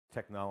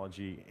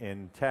technology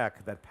in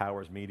tech that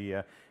powers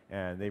media,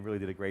 and they really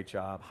did a great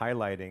job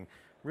highlighting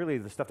really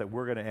the stuff that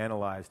we're going to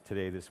analyze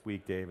today, this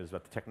week, Dave, is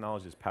about the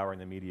technology that's powering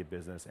the media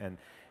business. And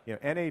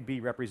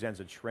NAB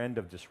represents a trend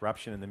of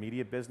disruption in the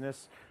media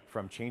business,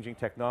 from changing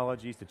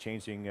technologies to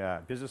changing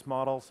business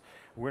models.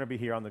 We're going to be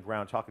here on the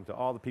ground talking to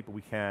all the people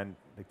we can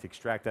to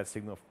extract that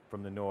signal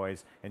from the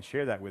noise and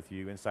share that with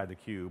you inside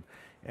theCUBE.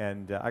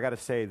 And I got to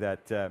say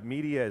that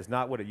media is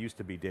not what it used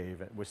to be,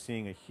 Dave. We're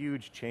seeing a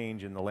huge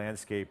change in the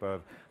landscape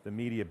of the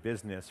media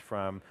business,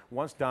 from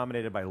once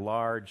dominated by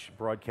large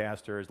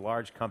broadcasters,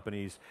 large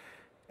companies,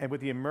 and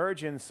with the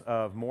emergence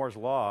of Moore's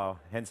Law,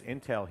 hence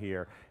Intel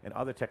here, and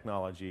other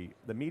technology,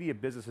 the media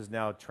business is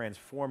now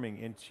transforming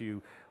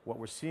into what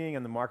we're seeing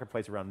in the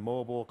marketplace around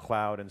mobile,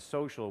 cloud, and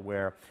social,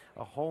 where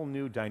a whole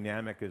new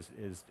dynamic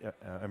is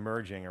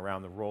emerging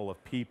around the role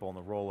of people and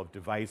the role of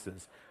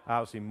devices.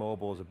 Obviously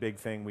mobile is a big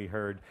thing. We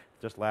heard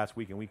just last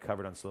week, and we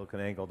covered on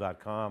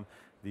siliconangle.com,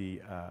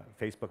 the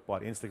Facebook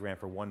bought Instagram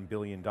for $1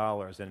 billion.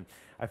 And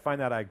I find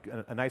that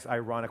a nice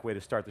ironic way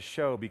to start the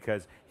show,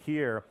 because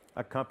here,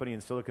 a company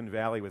in Silicon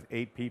Valley with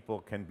 8 people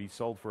can be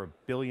sold for $1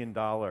 billion,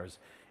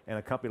 and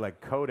a company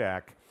like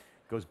Kodak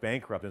goes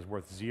bankrupt and is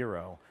worth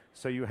 0.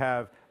 So you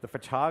have the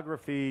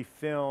photography,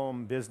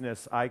 film,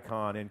 business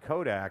icon in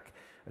Kodak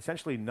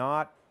essentially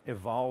not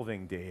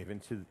evolving, Dave,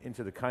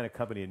 into the kind of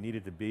company it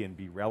needed to be and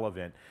be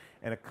relevant.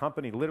 And a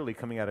company literally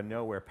coming out of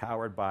nowhere,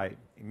 powered by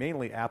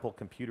mainly Apple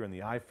computer and the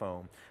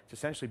iPhone, to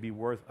essentially be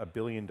worth $1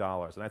 billion.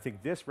 And I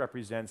think this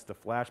represents the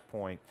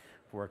flashpoint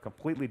for a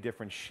completely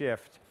different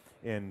shift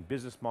in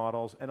business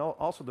models and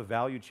also the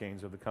value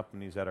chains of the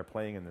companies that are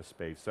playing in this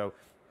space. So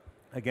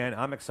again,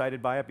 I'm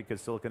excited by it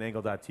because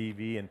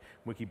siliconangle.tv and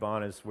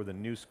Wikibon we're the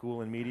new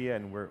school in media,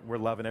 and we're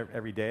loving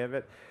every day of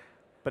it.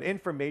 But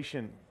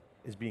information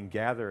is being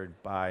gathered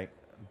by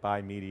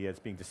media, it's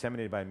being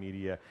disseminated by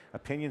media,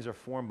 opinions are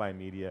formed by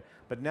media,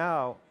 but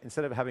now,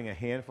 instead of having a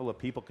handful of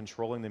people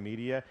controlling the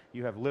media,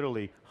 you have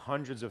literally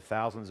hundreds of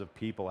thousands of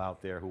people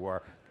out there who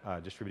are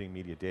distributing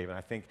media, Dave, and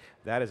I think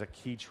that is a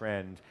key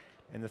trend.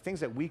 And the things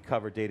that we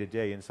cover day to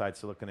day inside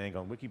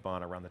SiliconANGLE and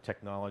Wikibon around the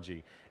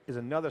technology is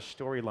another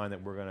storyline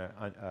that we're going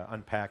to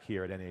unpack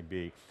here at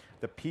NAB.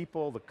 The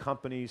people, the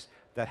companies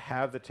that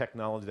have the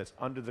technology that's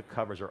under the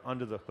covers or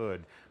under the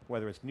hood,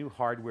 whether it's new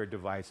hardware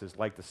devices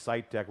like the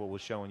site deck, what we're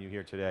showing you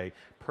here today,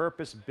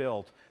 purpose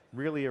built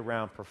really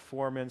around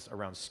performance,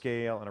 around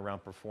scale, and around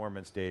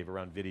performance, Dave,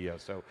 around video.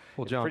 So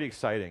well, it's John, pretty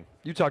exciting.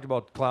 You talked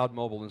about cloud,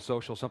 mobile, and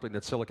social, something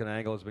that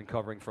SiliconANGLE has been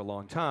covering for a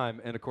long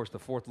time, and of course the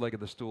fourth leg of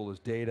the stool is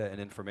data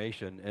and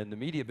information, and the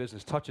media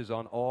business touches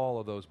on all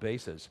of those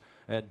bases.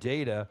 And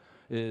data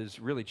is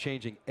really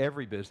changing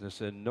every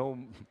business, and no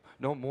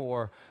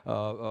more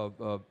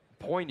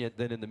poignant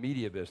than in the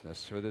media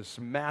business, where there's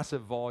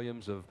massive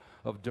volumes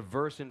of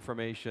diverse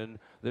information.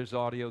 There's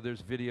audio,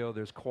 there's video,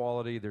 there's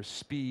quality, there's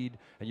speed,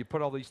 and you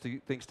put all these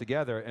things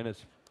together, and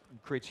it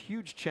creates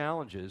huge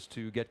challenges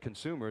to get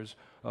consumers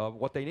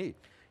what they need.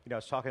 You know, I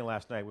was talking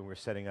last night when we were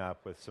setting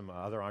up with some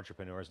other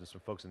entrepreneurs and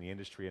some folks in the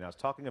industry, and I was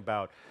talking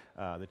about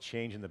the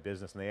change in the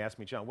business, and they asked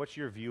me, John, what's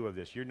your view of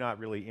this? You're not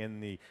really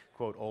in the,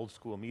 quote, old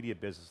school media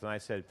business. And I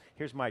said,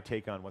 here's my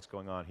take on what's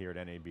going on here at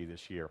NAB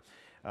this year.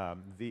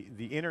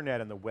 The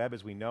internet and the web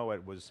as we know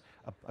it was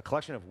a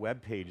collection of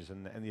web pages,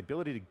 and the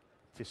ability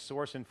to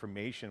source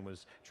information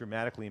was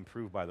dramatically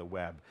improved by the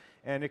web.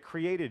 And it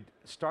created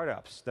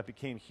startups that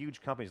became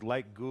huge companies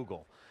like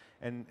Google.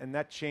 And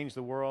that changed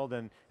the world,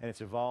 and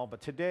it's evolved.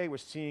 But today we're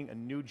seeing a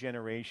new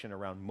generation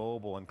around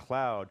mobile and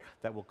cloud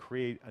that will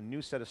create a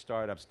new set of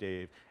startups,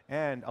 Dave,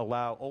 and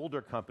allow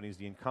older companies,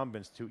 the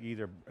incumbents, to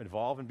either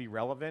evolve and be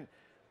relevant,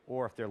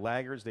 or if they're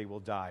laggards, they will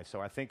die. So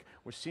I think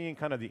we're seeing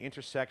kind of the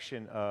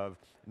intersection of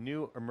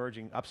new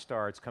emerging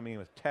upstarts coming in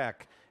with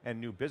tech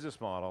and new business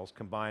models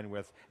combined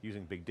with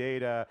using big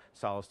data,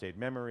 solid state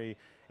memory,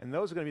 and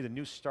those are going to be the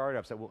new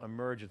startups that will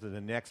emerge into the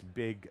next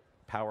big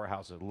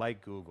powerhouses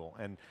like Google,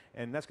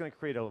 and that's going to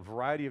create a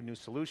variety of new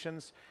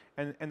solutions,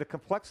 and the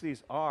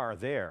complexities are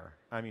there.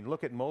 I mean,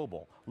 look at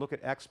mobile, look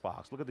at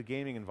Xbox, look at the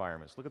gaming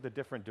environments, look at the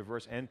different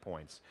diverse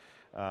endpoints,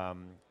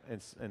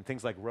 and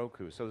things like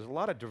Roku. So there's a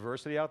lot of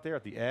diversity out there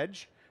at the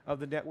edge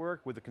of the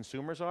network where the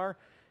consumers are,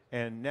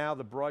 and now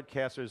the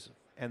broadcasters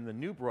and the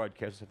new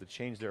broadcasters have to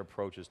change their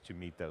approaches to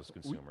meet those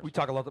consumers. We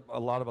talk a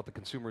lot about the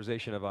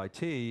consumerization of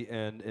IT,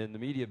 and in the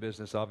media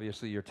business,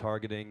 obviously you're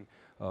targeting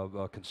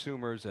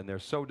consumers, and they're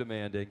so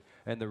demanding,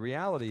 and the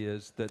reality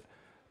is that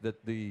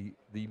the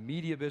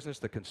media business,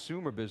 the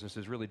consumer business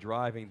is really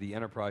driving the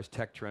enterprise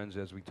tech trends,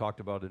 as we talked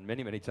about in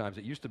many times.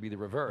 It used to be the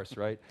reverse,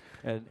 right?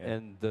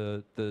 And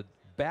the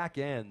back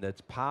end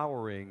that's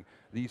powering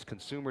these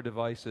consumer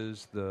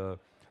devices, the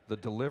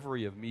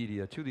delivery of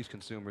media to these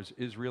consumers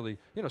is really,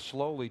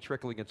 slowly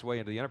trickling its way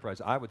into the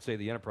enterprise. I would say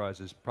the enterprise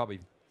is probably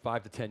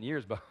 5 to 10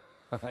 years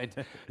behind,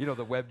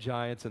 the web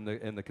giants and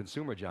the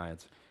consumer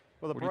giants.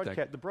 Well, the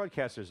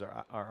broadcasters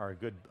are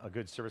a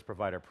good service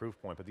provider proof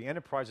point, but the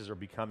enterprises are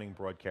becoming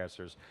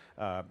broadcasters.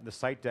 The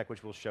site deck,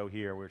 which we'll show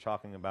here, we were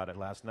talking about it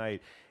last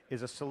night,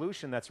 is a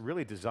solution that's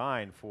really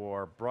designed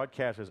for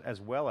broadcasters as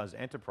well as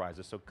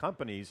enterprises. So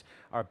companies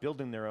are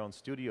building their own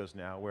studios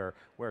now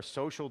where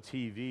social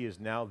TV is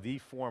now the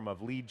form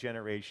of lead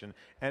generation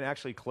and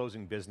actually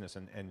closing business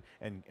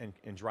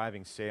and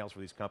driving sales for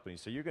these companies.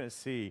 So you're going to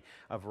see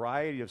a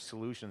variety of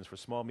solutions for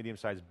small,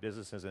 medium-sized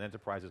businesses and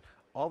enterprises,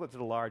 all the way to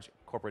the large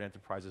corporate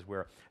enterprises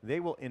where they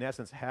will in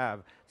essence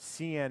have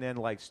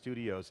CNN-like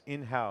studios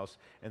in-house,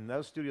 and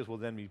those studios will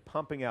then be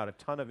pumping out a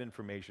ton of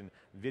information,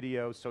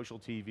 video, social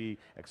TV,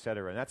 et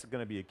cetera. And that's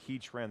going to be a key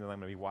trend that I'm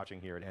going to be watching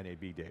here at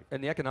NAB, Dave.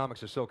 And the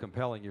economics are so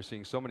compelling. You're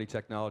seeing so many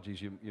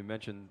technologies. You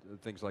mentioned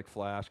things like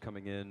flash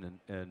coming in,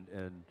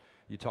 and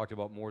you talked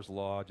about Moore's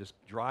Law, just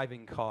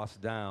driving costs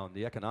down.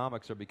 The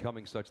economics are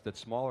becoming such that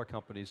smaller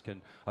companies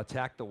can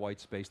attack the white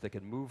space. They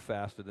can move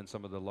faster than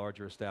some of the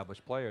larger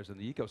established players, and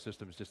the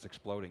ecosystem is just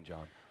exploding,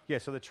 John. Yeah,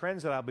 so the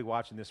trends that I'll be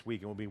watching this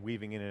week, and we'll be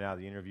weaving in and out of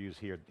the interviews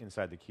here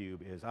inside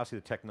theCUBE, is obviously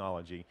the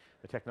technology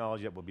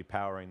that will be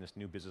powering this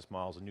new business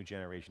models, a new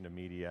generation of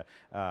media,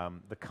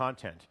 the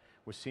content.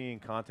 We're seeing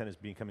content is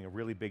becoming a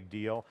really big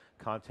deal.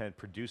 Content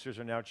producers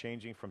are now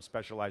changing from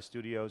specialized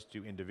studios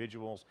to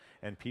individuals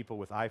and people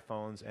with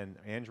iPhones and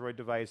Android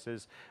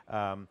devices.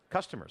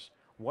 Customers,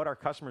 what are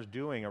customers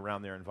doing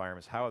around their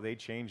environments? How are they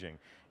changing?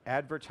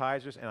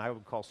 Advertisers, and I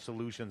would call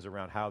solutions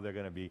around how they're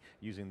going to be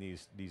using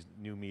these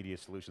new media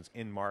solutions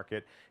in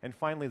market. And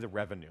finally, the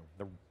revenue,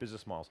 the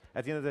business models.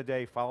 At the end of the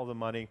day, follow the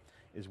money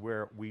is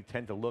where we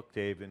tend to look,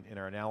 Dave, in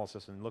our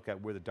analysis and look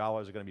at where the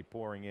dollars are going to be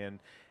pouring in,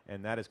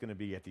 and that is going to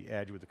be at the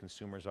edge where the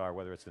consumers are,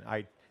 whether it's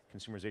an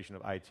consumerization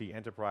of IT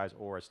enterprise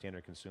or a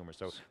standard consumer.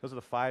 So those are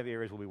the 5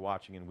 areas we'll be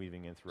watching and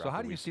weaving in throughout. So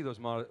how do you see those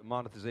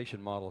monetization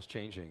models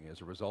changing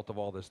as a result of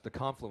all this, the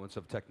confluence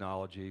of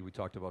technology? We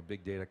talked about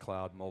big data,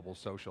 cloud, mobile,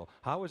 social.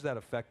 How is that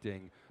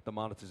affecting the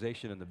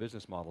monetization and the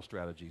business model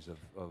strategies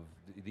of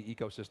the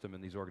ecosystem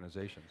in these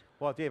organizations?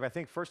 Well, Dave, I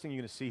think first thing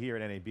you're going to see here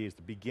at NAB is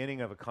the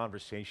beginning of a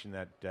conversation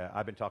that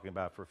I've been talking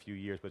about for a few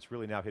years, but it's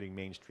really now hitting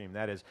mainstream.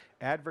 That is,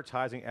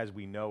 advertising as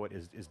we know it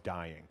is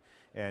dying.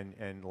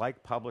 And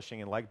like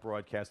publishing and like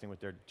broadcasting with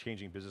their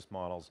changing business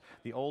models,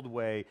 the old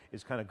way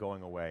is kind of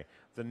going away.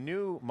 The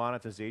new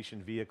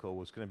monetization vehicle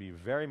was going to be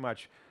very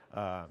much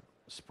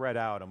spread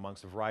out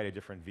amongst a variety of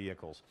different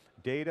vehicles.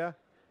 Data,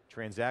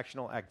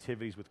 transactional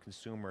activities with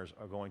consumers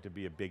are going to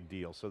be a big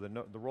deal. So the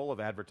role of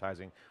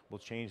advertising will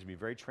change to be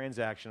very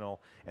transactional.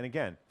 And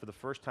again, for the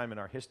first time in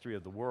our history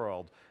of the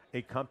world,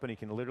 a company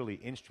can literally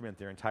instrument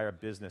their entire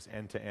business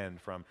end to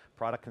end, from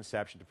product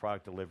conception to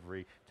product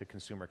delivery to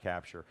consumer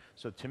capture.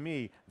 So to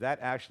me, that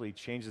actually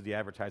changes the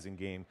advertising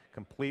game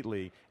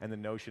completely, and the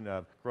notion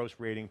of gross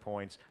rating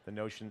points, the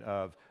notion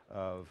of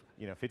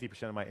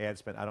 50% of my ad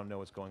spend, I don't know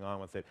what's going on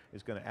with it,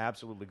 is going to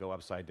absolutely go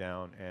upside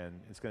down, and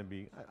it's going to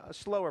be a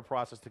slower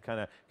process to kind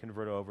of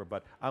convert over,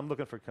 but I'm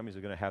looking for companies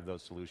that are going to have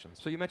those solutions.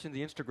 So you mentioned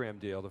the Instagram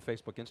deal, the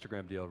Facebook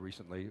Instagram deal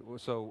recently.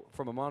 So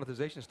from a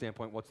monetization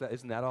standpoint, what's that?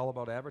 Isn't that all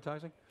about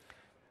advertising?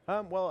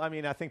 Well, I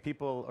mean, I think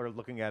people are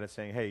looking at it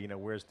saying, hey,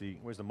 where's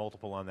the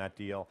multiple on that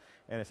deal?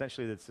 And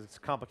essentially, it's a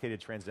complicated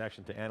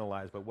transaction to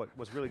analyze, but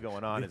what's really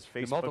going on is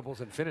Facebook. The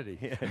multiple's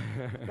infinity.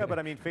 No, but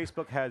I mean,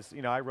 Facebook has,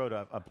 I wrote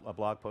a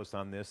blog post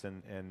on this,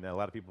 and a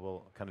lot of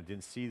people kind of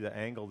didn't see the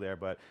angle there,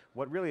 but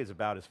what really is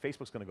about is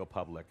Facebook's going to go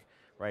public.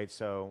 Right,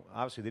 so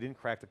obviously they didn't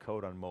crack the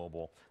code on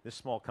mobile. This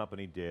small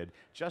company did.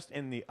 Just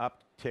in the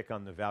uptick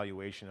on the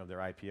valuation of their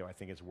IPO, I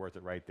think it's worth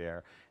it right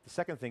there. The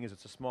second thing is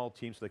it's a small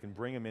team, so they can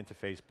bring them into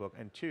Facebook.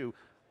 And 2,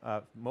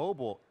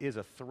 mobile is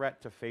a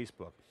threat to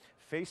Facebook.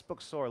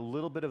 Facebook saw a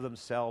little bit of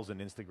themselves in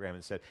Instagram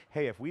and said,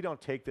 hey, if we don't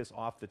take this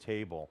off the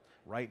table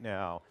right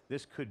now,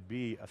 this could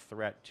be a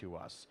threat to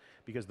us.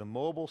 Because the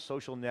mobile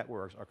social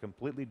networks are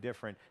completely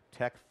different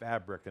tech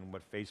fabric than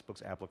what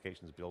Facebook's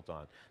application is built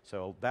on.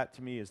 So that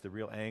to me is the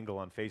real angle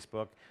on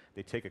Facebook.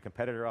 They take a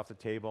competitor off the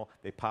table,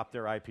 they pop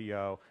their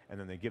IPO, and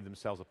then they give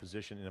themselves a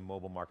position in a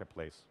mobile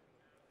marketplace.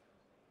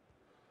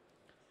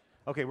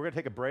 Okay, we're going to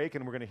take a break,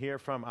 and we're going to hear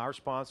from our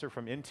sponsor,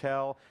 from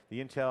Intel,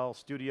 the Intel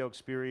Studio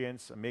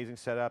Experience, amazing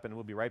setup, and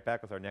we'll be right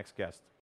back with our next guest.